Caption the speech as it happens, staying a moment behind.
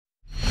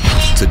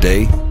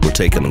Today, we're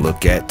taking a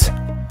look at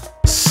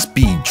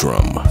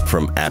SPEEDRUM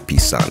from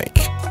APISONIC.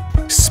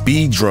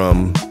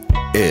 SPEEDRUM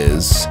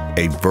is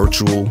a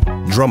virtual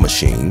drum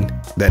machine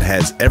that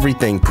has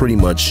everything pretty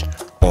much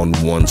on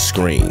one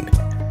screen,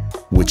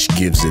 which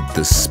gives it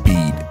the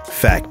speed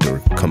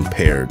factor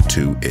compared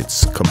to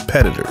its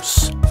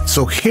competitors.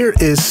 So here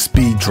is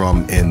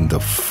SPEEDRUM in the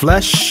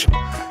flesh,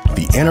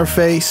 the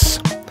interface.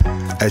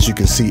 As you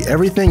can see,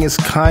 everything is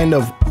kind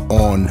of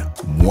on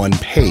one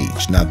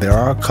page. Now there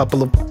are a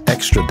couple of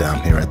extra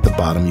down here at the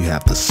bottom. You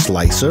have the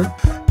slicer,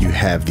 you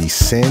have the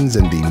sends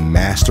and the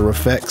master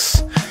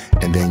effects,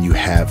 and then you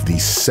have the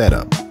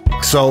setup.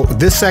 So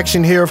this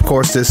section here, of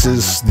course, this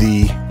is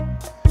the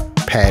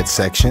pad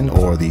section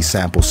or the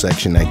sample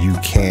section that you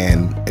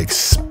can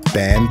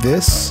expand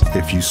this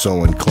if you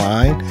so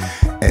incline.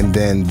 And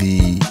then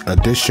the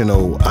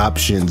additional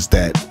options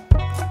that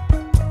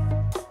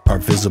are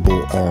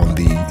visible on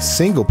the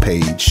single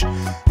page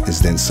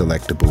is then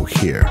selectable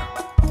here.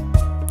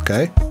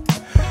 Okay.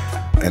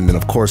 And then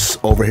of course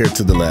over here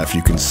to the left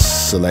you can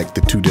select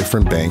the two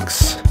different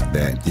banks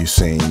that you've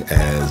seen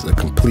as a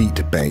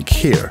complete bank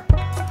here.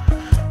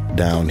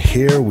 Down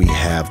here we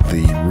have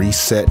the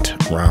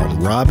reset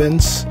round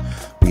robins.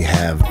 We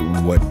have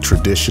what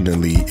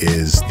traditionally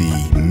is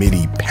the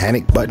MIDI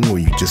panic button,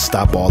 where you just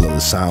stop all of the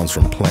sounds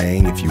from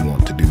playing. If you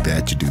want to do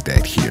that, you do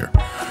that here.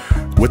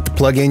 With the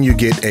plugin, you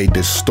get a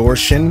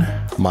distortion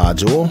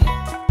module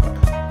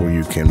where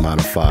you can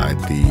modify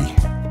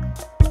the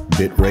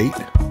bit rate,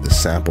 the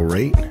sample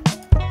rate,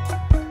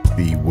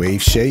 the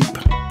wave shape,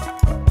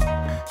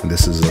 and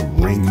this is a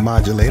ring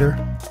modulator.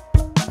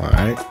 All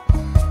right.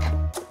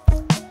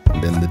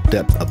 And then the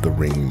depth of the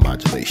ring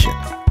modulation.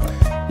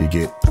 You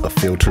get a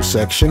filter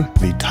section.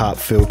 The top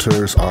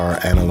filters are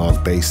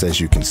analog based, as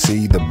you can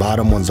see. The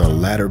bottom ones are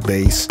ladder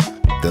based.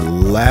 The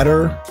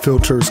ladder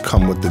filters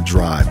come with the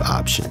drive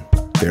option.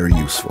 Very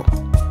useful.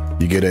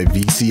 You get a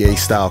VCA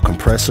style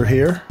compressor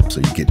here,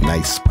 so you get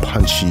nice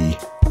punchy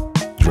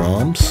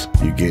drums.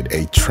 You get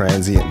a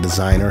transient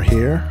designer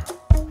here,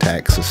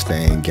 attack,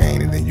 sustain,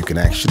 gain, and then you can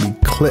actually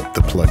clip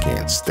the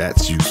plugins.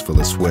 That's useful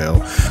as well.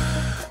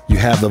 You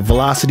have the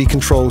velocity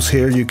controls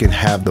here. You can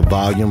have the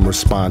volume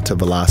respond to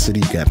velocity.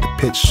 You can have the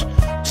pitch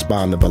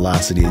respond to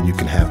velocity, and you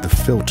can have the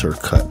filter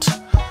cut.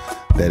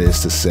 That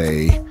is to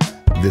say,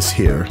 this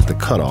here, the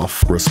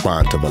cutoff,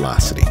 respond to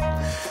velocity.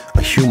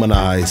 A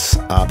humanize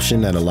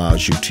option that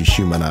allows you to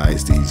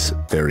humanize these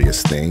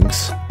various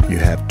things. You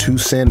have two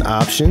send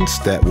options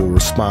that will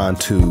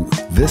respond to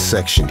this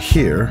section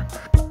here.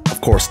 Of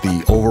course,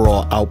 the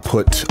overall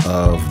output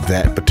of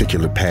that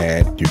particular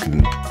pad you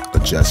can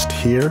adjust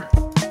here.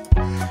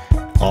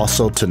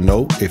 Also to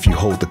note, if you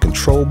hold the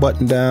control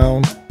button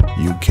down,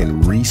 you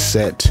can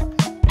reset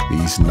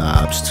these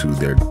knobs to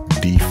their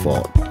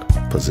default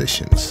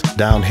positions.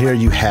 Down here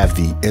you have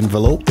the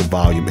envelope, the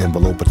volume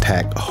envelope,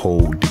 attack,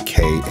 hold,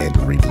 decay, and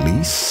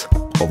release.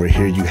 Over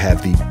here you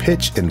have the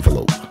pitch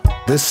envelope.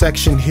 This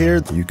section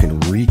here, you can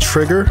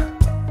re-trigger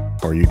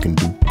or you can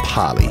do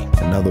poly.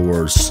 In other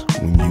words,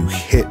 when you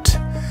hit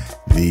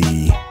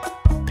the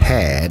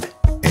pad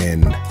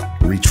in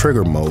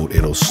re-trigger mode,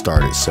 it'll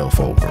start itself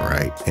over,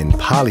 right? In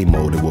poly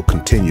mode, it will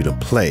continue to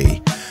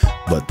play,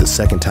 but the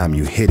second time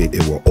you hit it,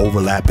 it will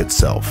overlap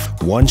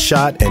itself. One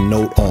shot and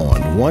note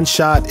on. One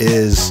shot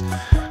is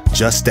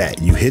just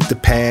that. You hit the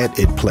pad,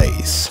 it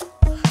plays.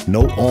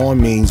 Note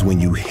on means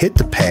when you hit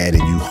the pad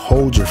and you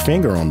hold your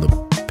finger on the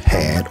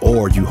pad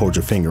or you hold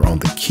your finger on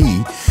the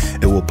key,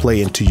 it will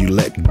play until you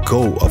let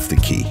go of the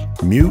key.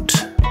 Mute,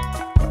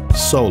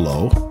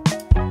 solo,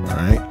 all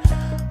right?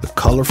 The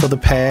color for the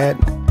pad,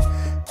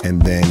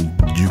 and then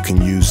you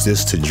can use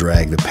this to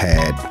drag the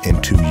pad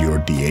into your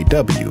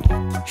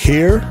DAW.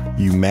 Here,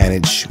 you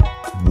manage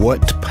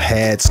what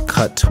pads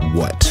cut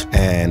what,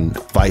 and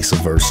vice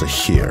versa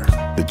here.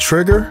 The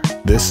trigger,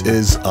 this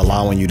is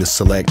allowing you to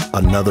select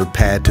another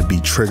pad to be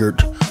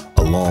triggered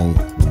along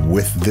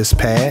with this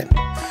pad.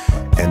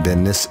 And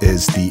then this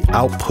is the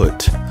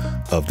output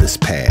of this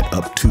pad,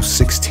 up to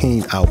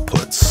 16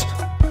 outputs.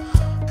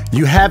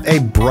 You have a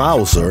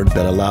browser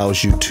that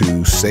allows you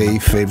to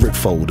save favorite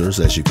folders.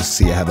 As you can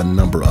see, I have a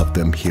number of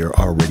them here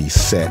already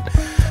set,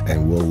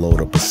 and we'll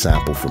load up a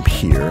sample from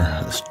here.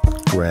 Let's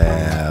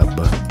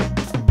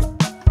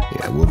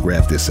we'll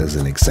grab this as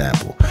an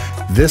example.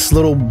 This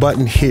little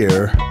button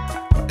here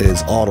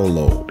is auto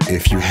load.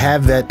 If you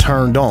have that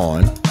turned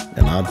on,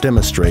 and I'll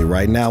demonstrate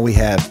right now, we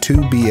have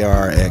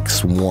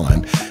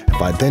 2BRX1.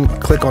 If I then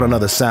click on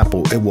another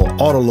sample, it will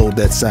auto load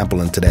that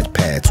sample into that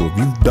pad. So if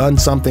you've done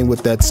something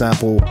with that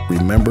sample,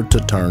 remember to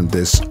turn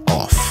this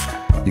off.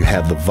 You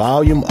have the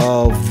volume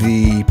of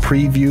the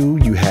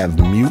preview. You have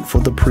mute for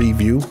the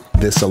preview.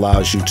 This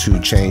allows you to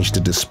change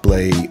the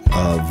display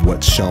of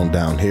what's shown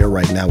down here.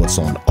 Right now it's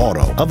on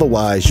auto.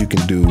 Otherwise you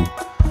can do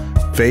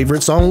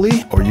favorites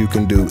only, or you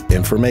can do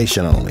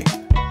information only.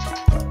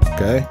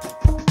 Okay.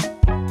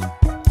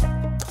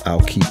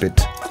 I'll keep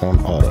it on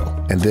auto.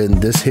 And then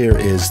this here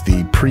is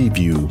the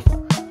preview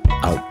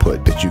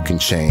output that you can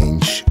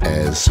change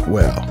as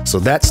well. So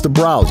that's the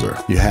browser.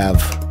 You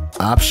have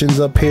options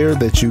up here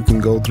that you can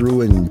go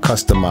through and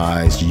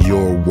customize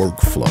your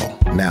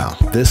workflow. Now,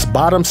 this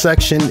bottom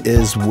section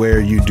is where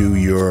you do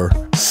your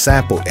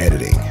sample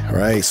editing,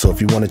 right? So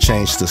if you want to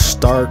change the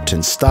start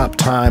and stop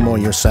time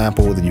on your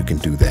sample, then you can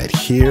do that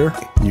here.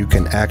 You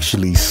can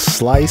actually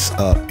slice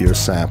up your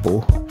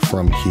sample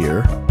from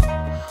here.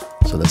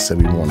 So let's say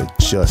we want to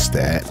adjust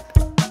that,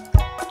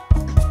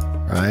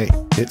 right?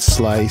 Hit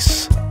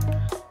slice,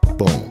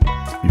 boom.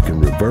 You can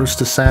reverse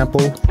the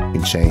sample, you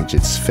can change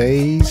its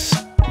phase,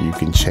 you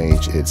can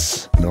change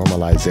its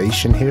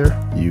normalization here,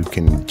 you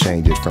can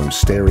change it from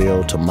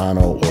stereo to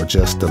mono or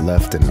just the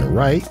left and the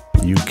right.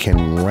 You can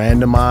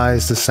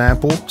randomize the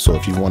sample, so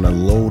if you want to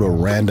load a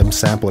random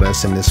sample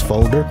that's in this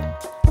folder,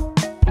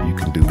 you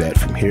can do that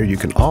from here. You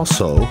can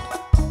also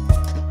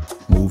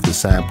move the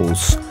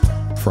samples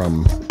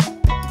from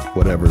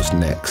whatever's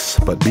next,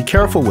 but be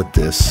careful with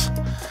this,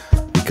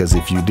 because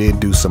if you did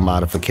do some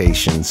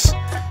modifications,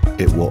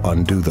 it will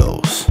undo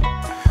those.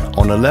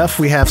 On the left,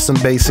 we have some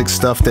basic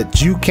stuff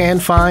that you can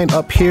find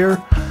up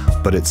here,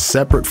 but it's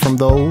separate from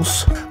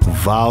those.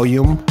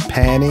 Volume,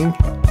 panning,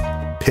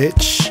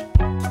 pitch.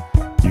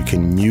 You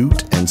can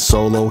mute and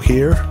solo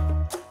here.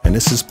 And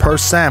this is per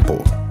sample.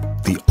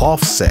 The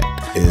offset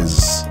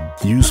is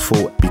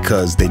useful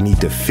because they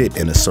need to fit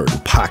in a certain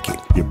pocket.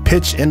 Your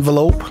pitch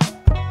envelope,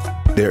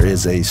 there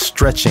is a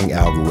stretching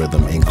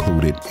algorithm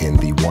included in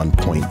the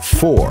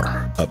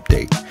 1.4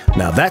 update.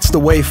 Now that's the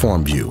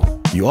waveform view.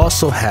 You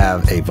also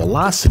have a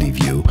velocity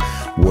view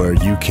where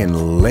you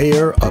can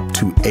layer up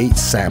to 8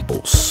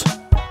 samples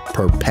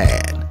per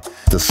pad.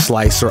 The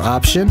slicer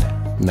option,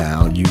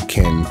 now you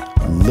can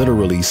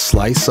literally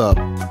slice up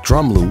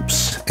drum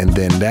loops, and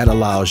then that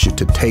allows you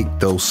to take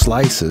those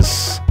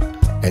slices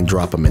and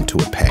drop them into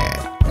a pad,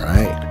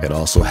 right? It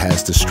also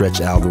has the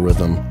stretch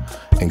algorithm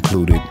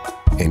included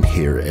in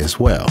here as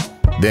well.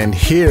 Then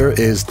here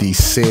is the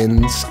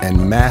sends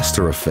and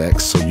master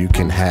effects, so you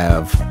can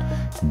have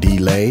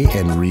delay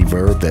and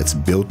reverb that's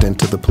built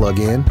into the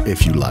plugin.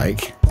 If you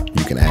like,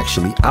 you can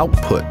actually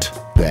output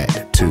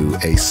that to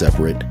a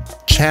separate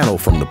channel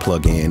from the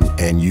plugin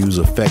and use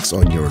effects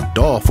on your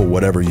DAW for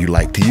whatever you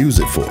like to use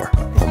it for.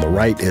 On the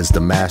right is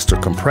the master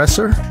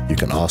compressor. You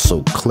can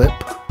also clip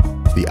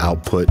the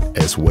output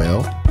as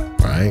well,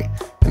 right?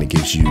 And it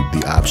gives you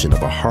the option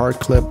of a hard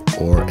clip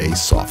or a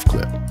soft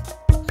clip.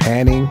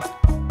 Panning,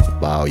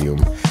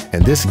 volume,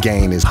 and this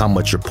gain is how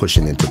much you're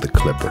pushing into the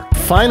clipper.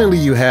 Finally,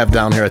 you have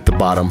down here at the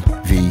bottom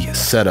the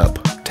setup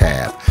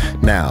tab.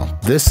 Now,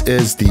 this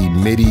is the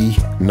MIDI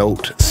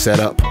note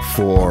setup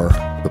for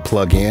the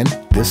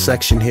plugin. This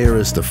section here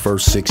is the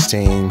first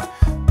 16.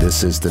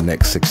 This is the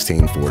next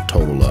 16 for a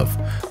total of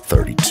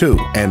 32.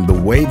 And the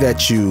way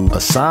that you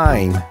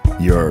assign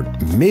your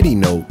MIDI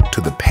note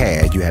to the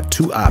pad, you have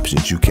 2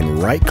 options. You can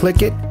right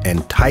click it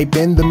and type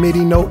in the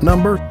MIDI note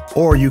number,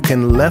 or you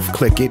can left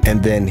click it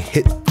and then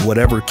hit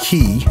whatever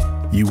key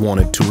you want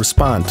it to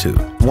respond to.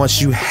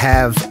 Once you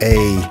have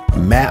a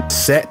map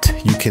set,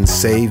 you can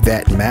save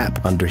that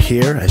map under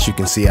here. As you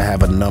can see, I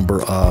have a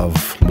number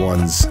of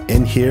ones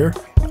in here.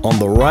 On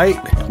the right,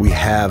 we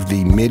have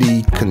the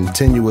MIDI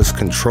continuous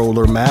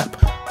controller map.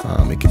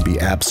 It can be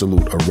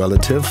absolute or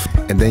relative.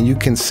 And then you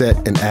can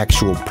set an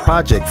actual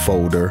project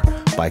folder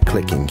by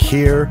clicking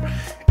here.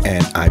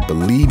 And I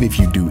believe if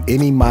you do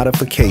any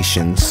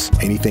modifications,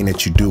 anything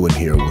that you do in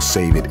here will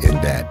save it in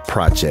that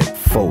project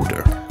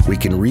folder. We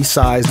can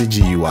resize the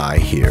GUI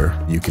here.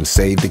 You can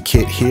save the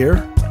kit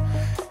here.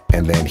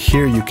 And then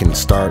here you can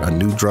start a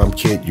new drum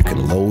kit. You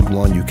can load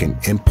one. You can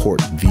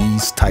import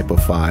these type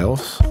of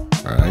files.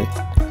 All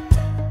right.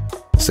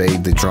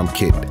 Save the drum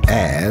kit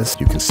as.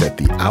 You can set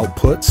the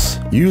outputs,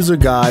 user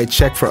guide,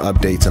 check for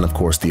updates, and of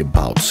course the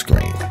about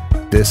screen.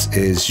 This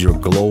is your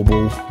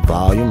global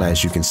volume.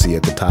 As you can see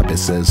at the top, it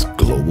says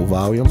global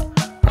volume.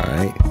 All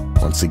right.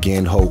 Once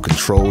again, hold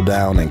Control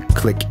down and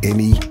click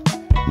any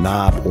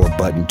knob or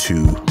button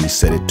to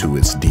reset it to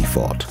its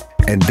default.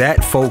 And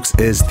that, folks,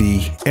 is the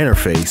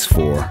interface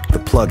for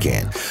the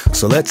plugin.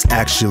 So let's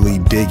actually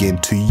dig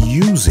into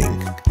using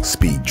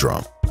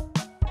SPEEDRUM.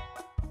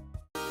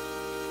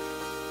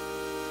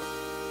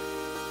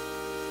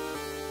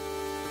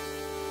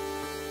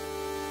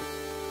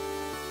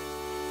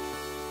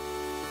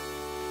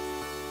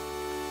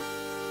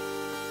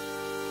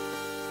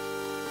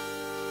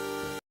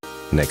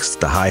 Next,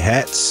 the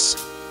hi-hats.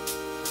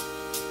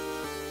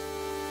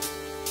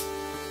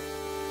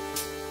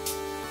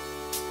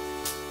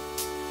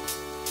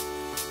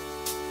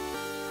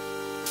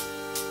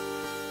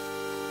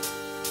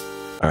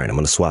 All right, I'm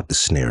gonna swap the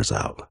snares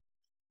out.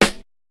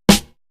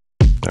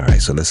 All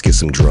right, so let's get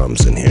some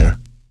drums in here.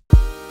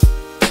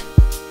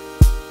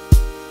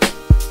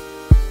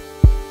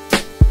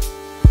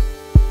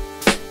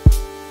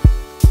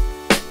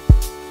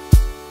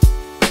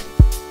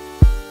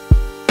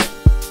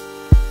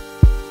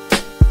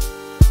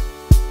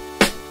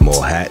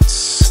 More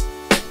hats.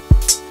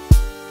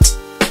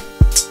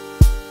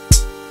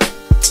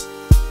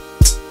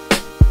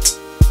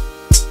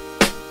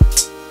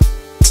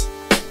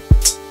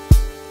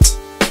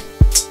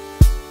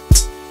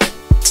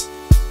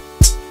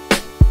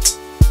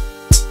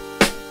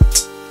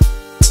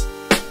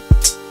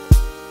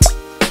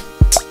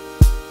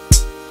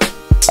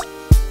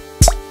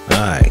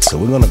 Alright, so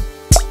we're gonna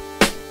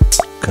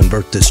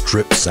convert this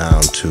drip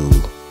sound to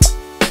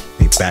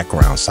a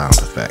background sound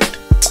effect.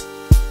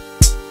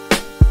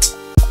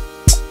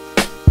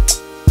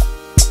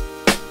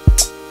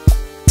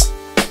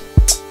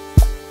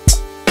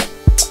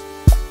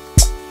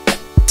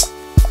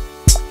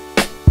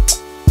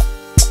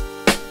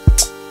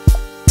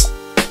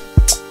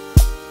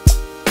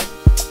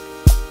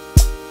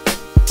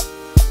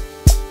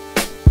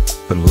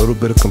 Put a little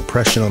bit of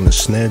compression on the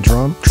snare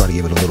drum, try to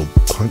give it a little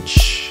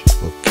punch,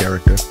 a little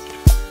character.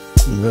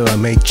 Though I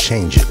may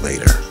change it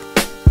later.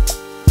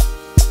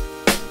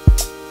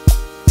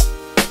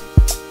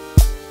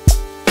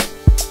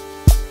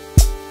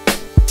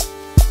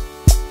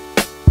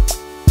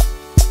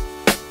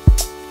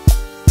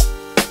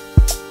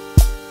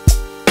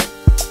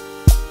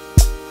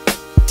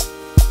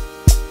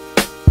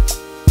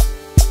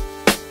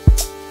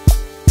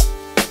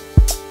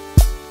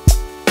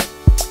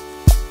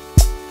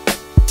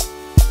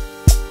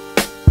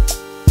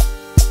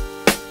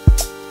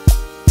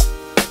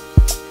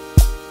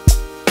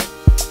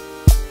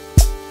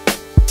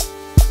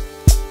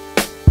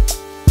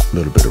 A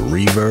little bit of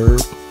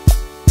reverb.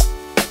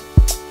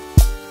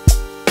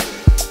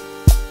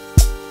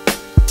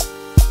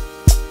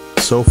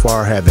 So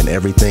far, having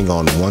everything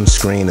on one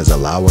screen is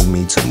allowing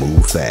me to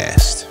move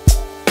fast.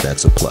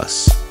 That's a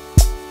plus.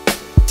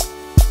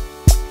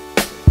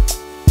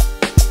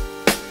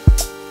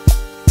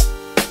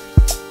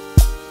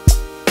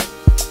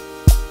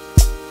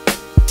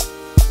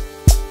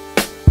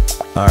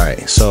 All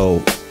right,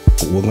 so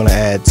we're gonna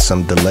add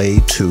some delay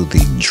to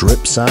the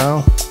drip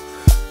sound,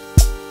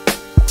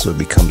 so it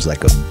becomes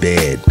like a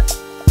bed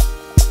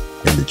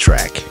in the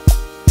track.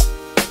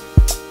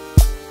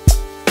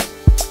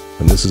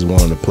 And this is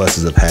one of the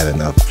pluses of having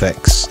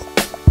effects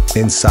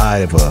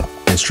inside of a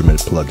instrument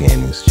plug-in.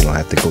 You don't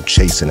have to go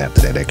chasing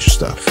after that extra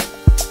stuff.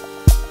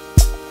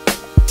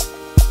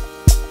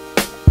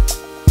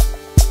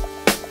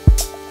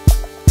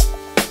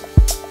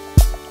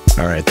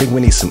 All right, I think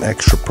we need some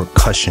extra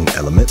percussion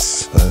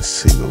elements. Let's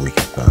see what we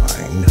can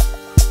find.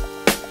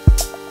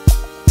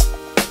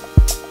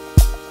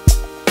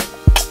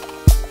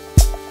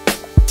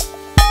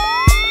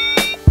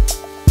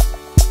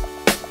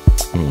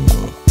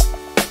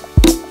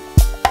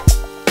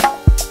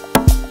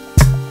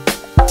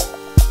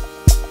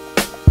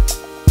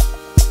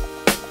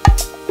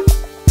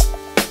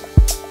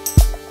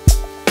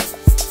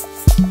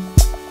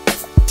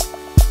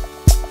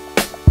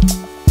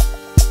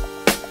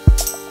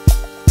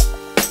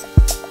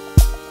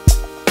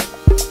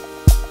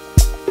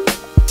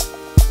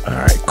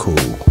 Cool.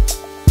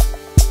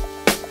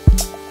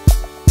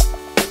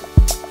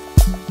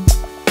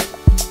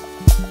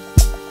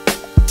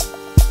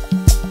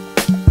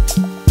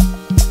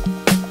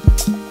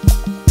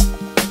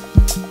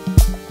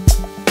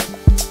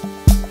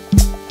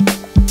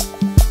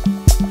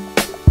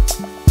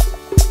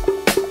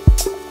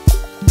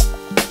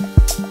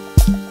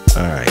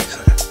 All right,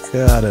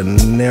 gotta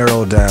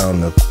narrow down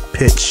the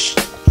pitch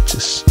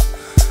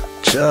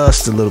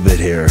just a little bit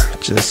here.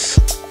 Let's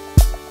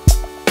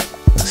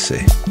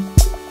see.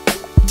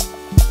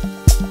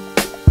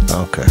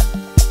 Okay,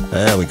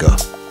 there we go.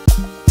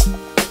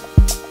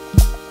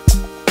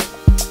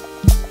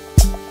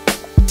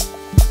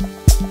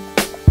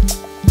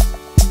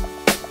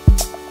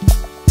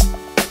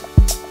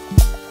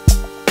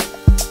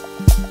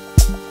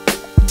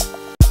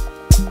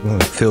 I'm going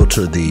to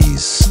filter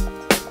these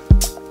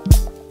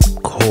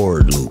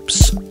chord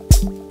loops.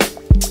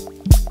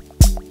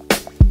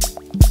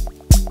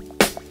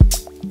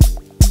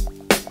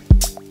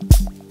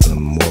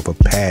 More of a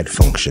pad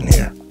function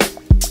here.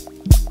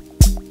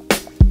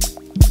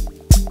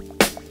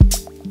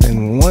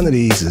 And one of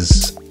these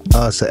is,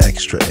 oh, it's an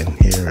extra in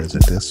here. Is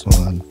it this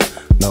one?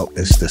 Nope,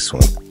 it's this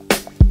one.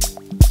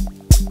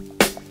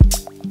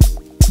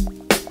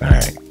 All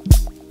right.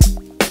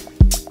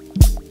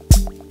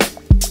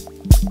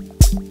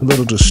 A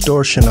little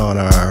distortion on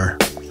our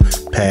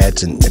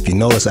pads, and if you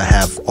notice, I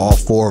have all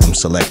four of them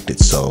selected,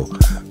 so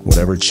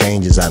whatever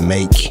changes I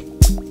make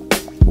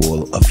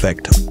will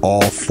affect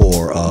all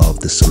four of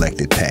the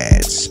selected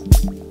pads.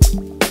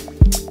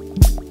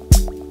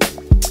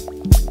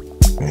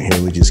 And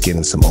here we're just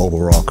getting some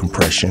overall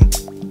compression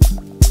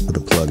for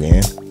the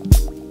plug-in.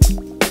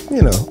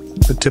 You know,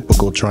 the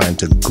typical trying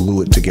to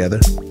glue it together.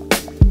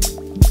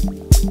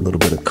 A little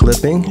bit of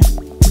clipping.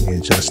 Let me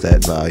adjust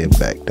that volume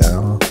back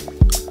down.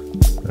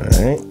 All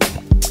right.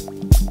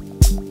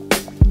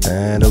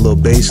 And a little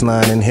bass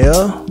line in here.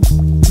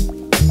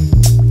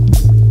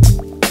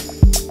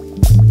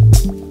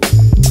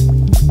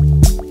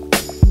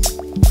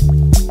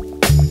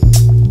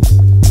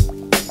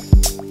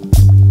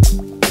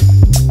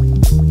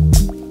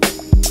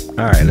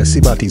 All right, let's see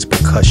about these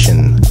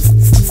percussion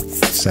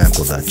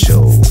samples I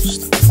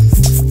chose.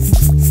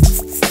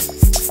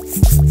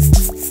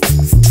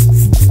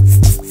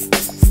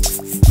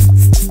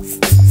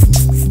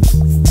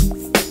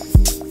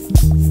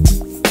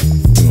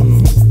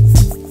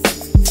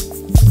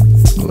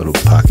 A little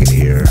pocket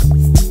here.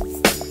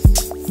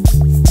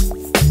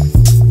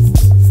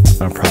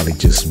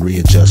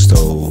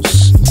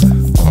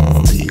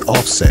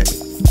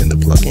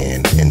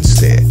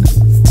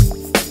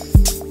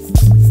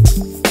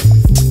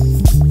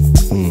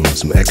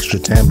 some extra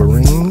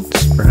tambourines,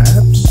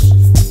 perhaps.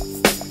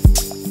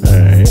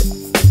 Alright.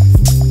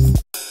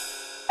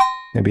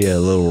 Maybe a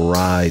little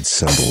ride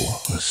cymbal.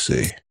 Let's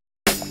see.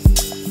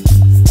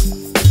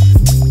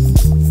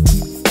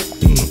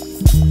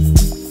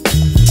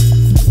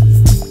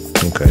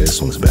 Okay,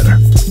 this one's better.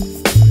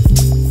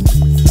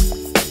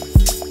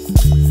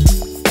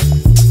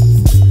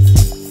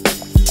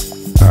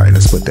 Alright,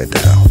 let's put that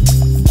down.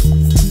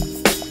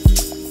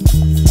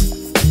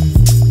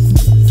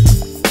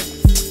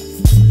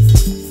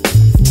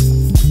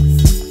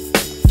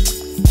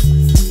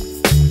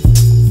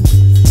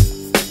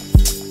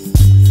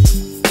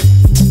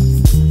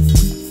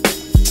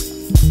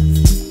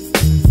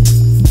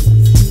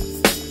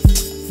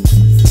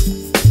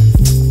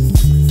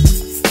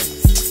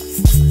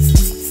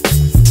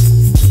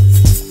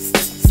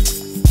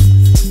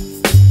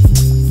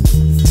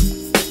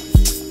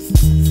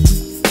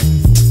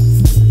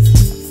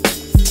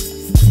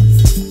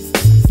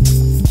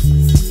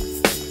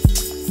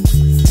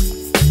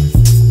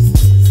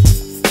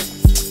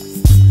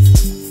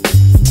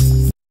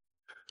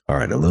 All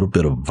right, a little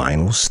bit of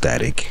vinyl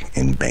static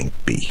in bank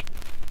B.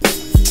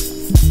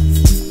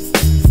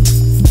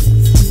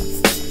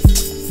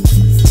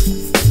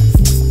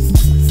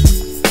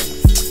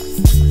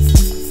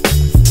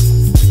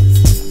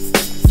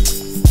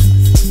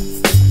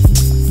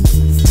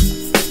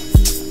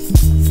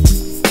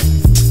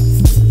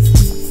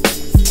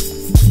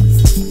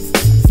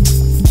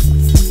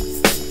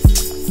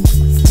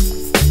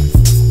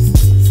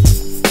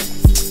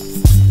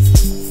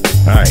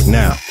 All right,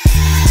 now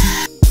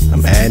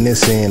I'm adding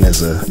this in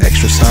as an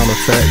extra sound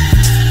effect.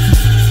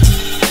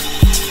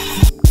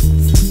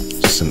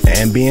 Just some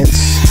ambience.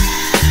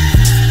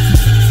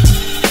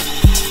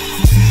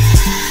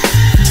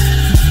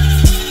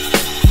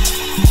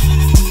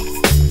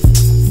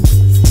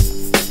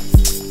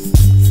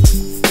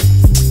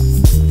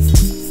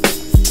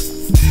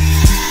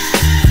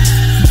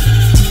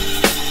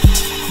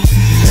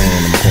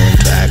 And I'm going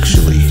to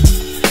actually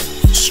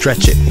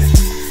stretch it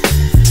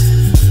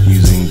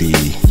using the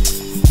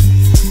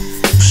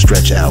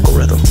stretch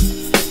algorithm.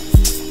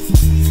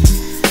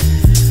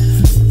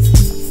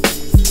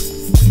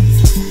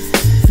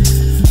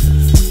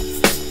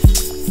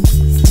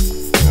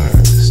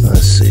 Alright, so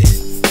let's see.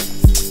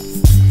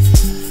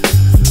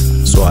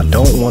 So I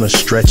don't want to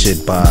stretch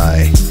it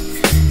by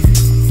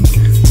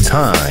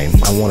time,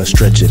 I want to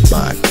stretch it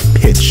by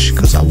pitch,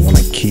 because I want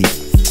to keep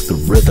the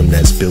rhythm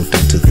that's built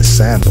into the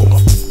sample.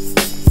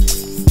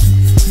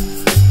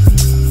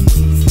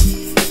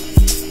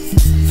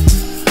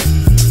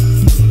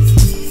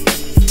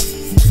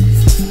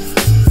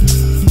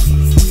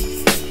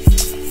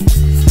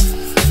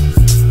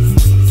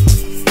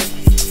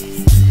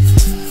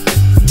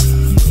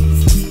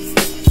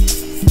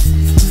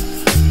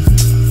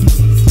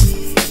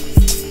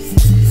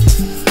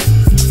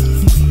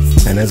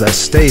 And as I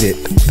stated,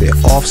 the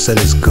offset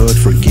is good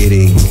for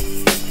getting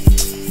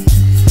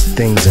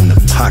things in the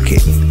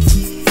pocket.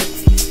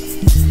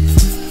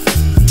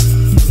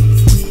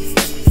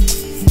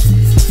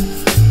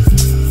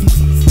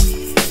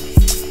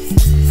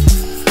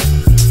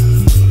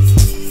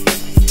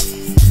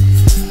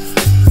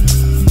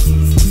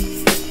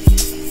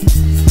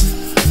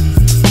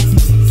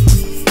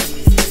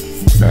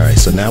 All right,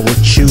 so now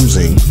we're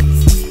choosing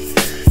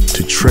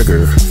to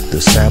trigger the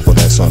sample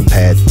that's on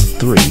pad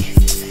 3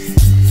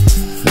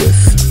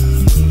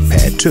 with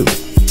pad 2.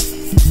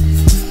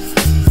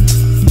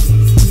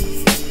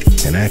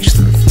 And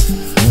actually,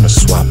 I'm going to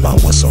swap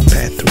out what's on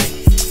pad 3.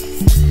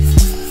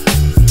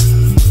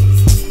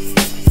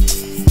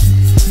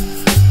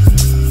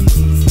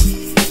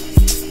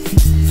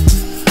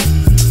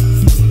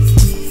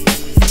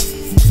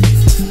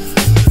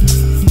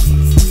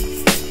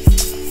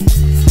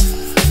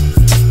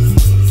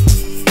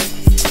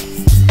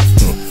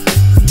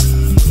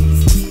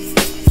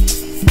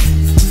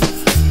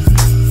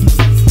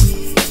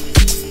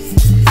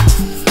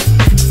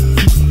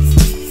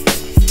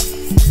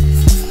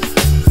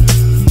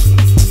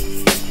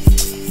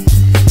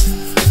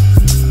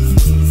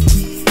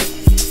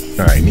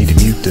 Alright, need to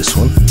mute this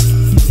one.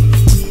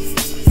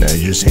 Now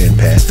you're just hitting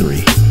pad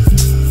 3.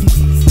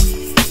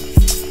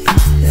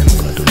 And I'm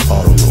going to do an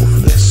auto roll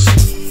for this.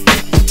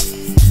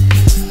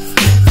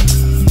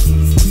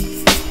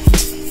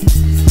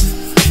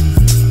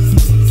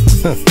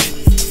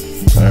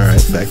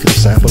 Alright, back to the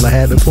sample I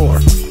had before.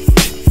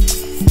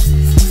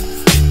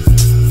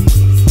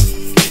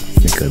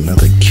 Make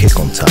another kick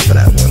on top of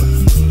that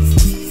one.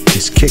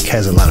 This kick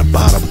has a lot of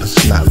bottom, but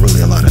it's not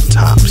really a lot of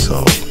top,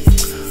 so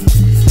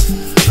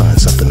find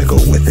something to go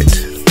with it.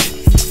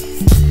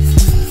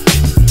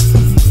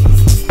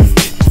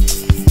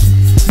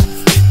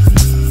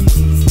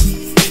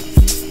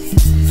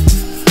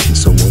 And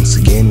so once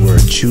again, we're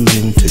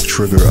choosing to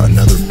trigger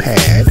another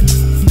pad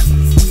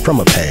from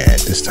a pad,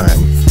 this time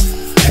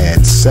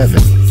pad 7,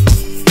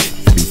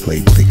 to be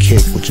played with a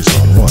kick, which is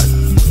on 1.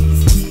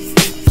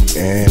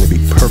 And to be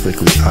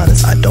perfectly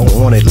honest, I don't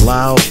want it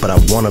loud, but I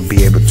want to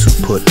be able to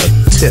put a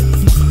tip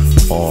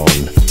on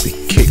the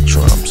kick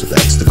drums. So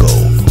that's the goal.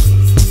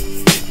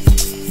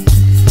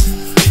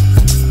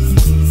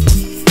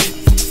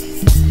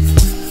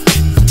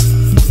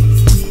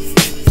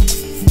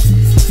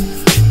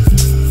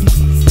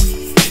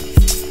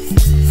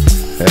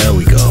 There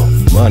we go.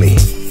 Money.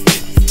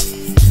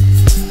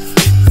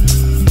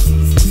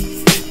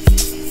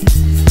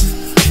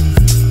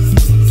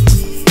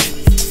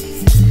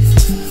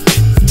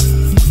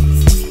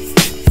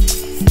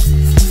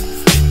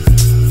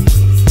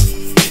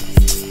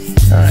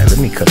 Alright, let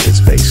me cut this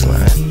bass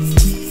line.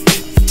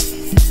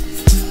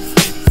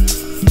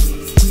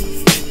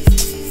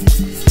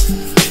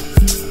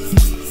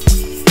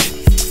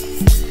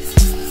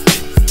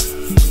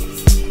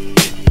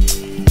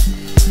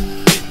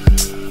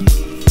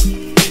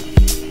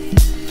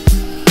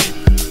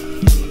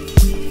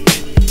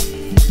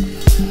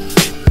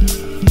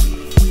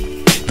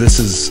 This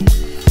is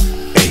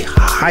a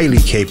highly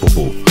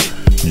capable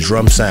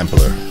drum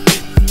sampler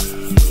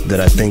that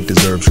I think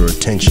deserves your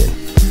attention.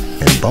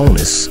 And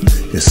bonus,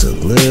 it's a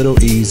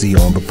little easy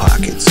on the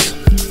pockets.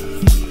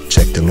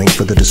 Check the link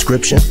for the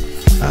description.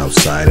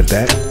 Outside of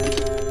that,